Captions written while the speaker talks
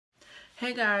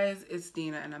Hey guys, it's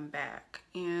Dina and I'm back,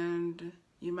 and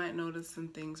you might notice some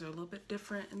things are a little bit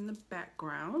different in the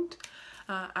background.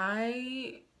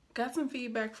 I got some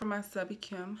feedback from my subby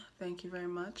Kim. Thank you very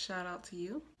much. Shout out to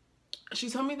you.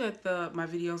 She told me that my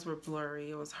videos were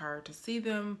blurry. It was hard to see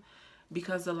them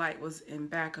because the light was in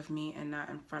back of me and not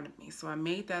in front of me. So I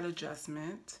made that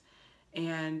adjustment,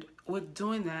 and with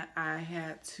doing that I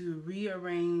had to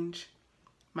rearrange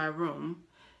my room,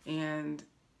 and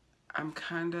I'm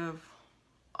kind of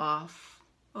off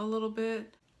a little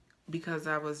bit because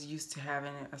I was used to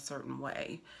having it a certain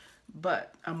way,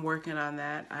 but I'm working on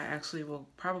that. I actually will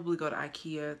probably go to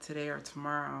IKEA today or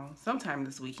tomorrow, sometime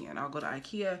this weekend. I'll go to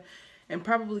IKEA and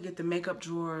probably get the makeup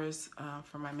drawers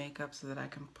for my makeup so that I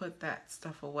can put that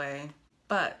stuff away.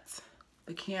 But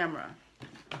the camera,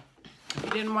 if you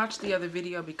didn't watch the other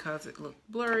video because it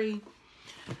looked blurry,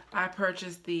 I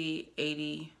purchased the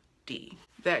 80D.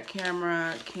 That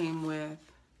camera came with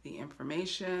the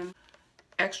information,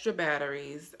 extra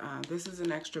batteries. This is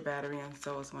an extra battery and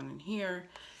so is one in here.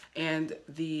 And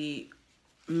the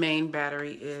main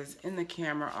battery is in the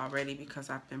camera already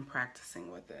because I've been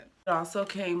practicing with it. It also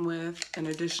came with an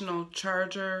additional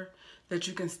charger that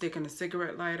you can stick in a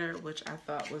cigarette lighter, which I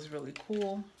thought was really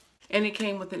cool. And it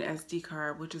came with an SD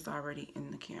card, which is already in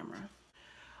the camera.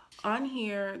 On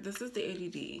here, this is the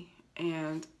 80D,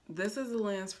 and this is the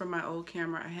lens from my old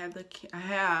camera.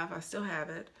 I still have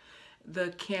it,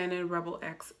 the Canon Rebel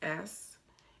XS,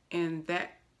 and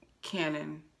that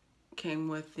Canon came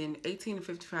with an 18 to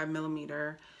 55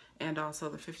 millimeter and also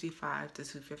the 55 to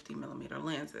 250 millimeter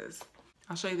lenses.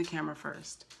 I'll show you the camera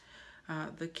first.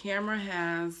 The camera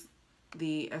has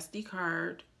the SD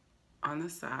card on the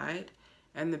side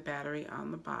and the battery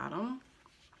on the bottom.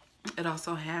 It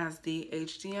also has the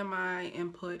HDMI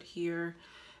input here.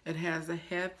 It has a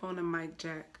headphone and mic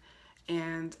jack,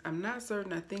 and I'm not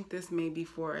certain, I think this may be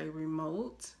for a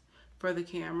remote for the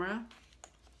camera.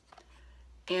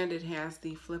 And it has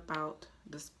the flip out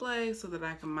display so that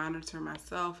I can monitor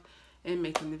myself in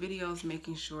making the videos,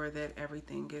 making sure that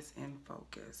everything is in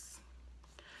focus.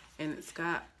 And it's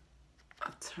got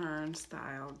a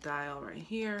turnstile dial right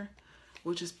here,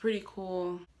 which is pretty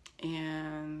cool.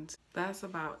 And that's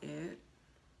about it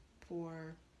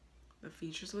for the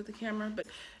features with the camera. But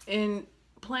in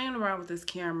playing around with this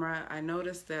camera, I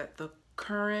noticed that the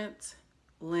current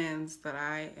lens that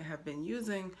I have been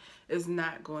using is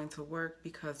not going to work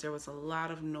because there was a lot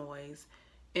of noise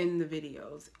in the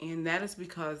videos. And that is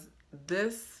because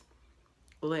this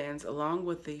lens, along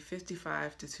with the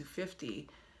 55 to 250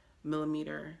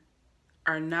 millimeter,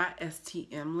 are not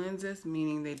STM lenses,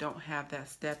 meaning they don't have that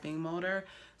stepping motor,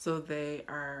 so they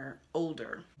are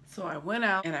older. So I went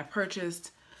out and I purchased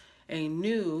a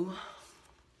new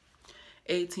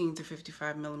 18 to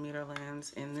 55 millimeter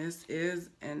lens, and this is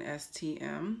an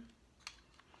STM.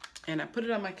 And I put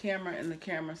it on my camera in the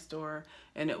camera store,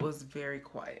 and it was very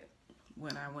quiet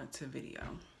when I went to video.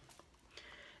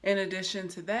 In addition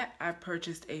to that, I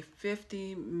purchased a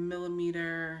 50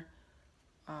 millimeter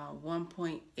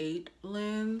 1.8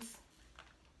 lens,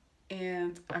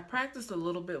 and I practiced a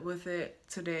little bit with it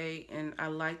today, and I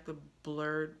like the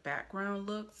blurred background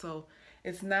look. So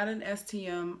it's not an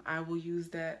STM. I will use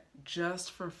that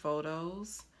just for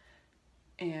photos.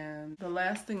 And the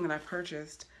last thing that I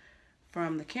purchased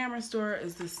from the camera store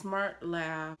is the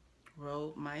SmartLav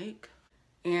Rode mic,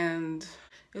 and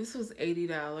this was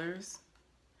 $80,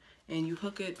 and you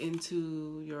hook it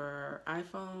into your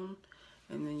iPhone,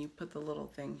 and then you put the little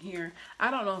thing here.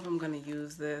 I don't know if I'm going to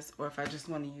use this or if I just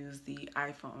want to use the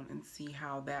iPhone and see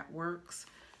how that works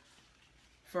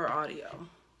for audio.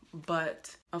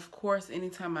 But of course,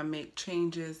 anytime I make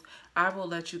changes, I will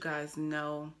let you guys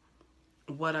know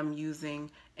what I'm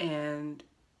using, and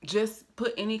just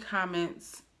put any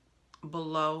comments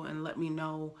below and let me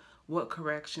know what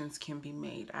corrections can be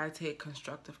made. I take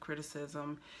constructive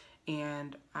criticism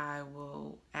and I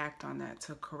will act on that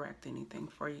to correct anything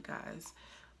for you guys.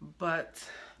 But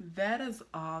that is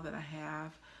all that I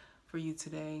have for you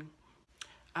today.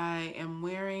 I am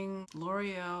wearing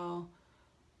L'Oreal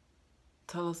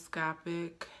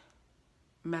Telescopic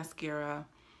Mascara,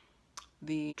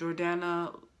 the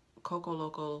Jordana Coco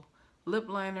Loco lip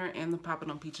liner, and the Pop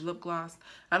It on Peach lip gloss.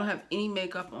 I don't have any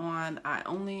makeup on. I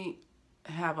only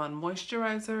have on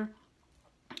moisturizer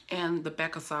and the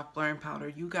Becca Soft Blurring Powder.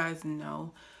 You guys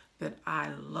know that I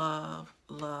love,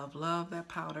 love, love that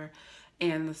powder.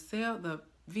 And the sale, the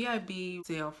VIB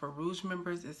sale for Rouge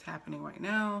members is happening right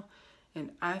now.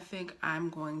 And I think I'm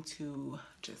going to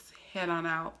just head on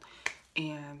out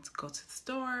and go to the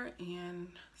store and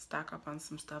stock up on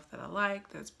some stuff that I like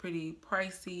that's pretty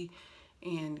pricey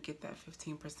and get that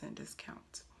 15%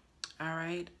 discount. All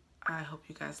right. I hope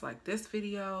you guys like this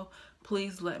video.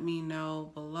 Please let me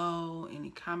know below any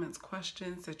comments,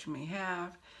 questions that you may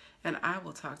have, and I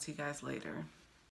will talk to you guys later.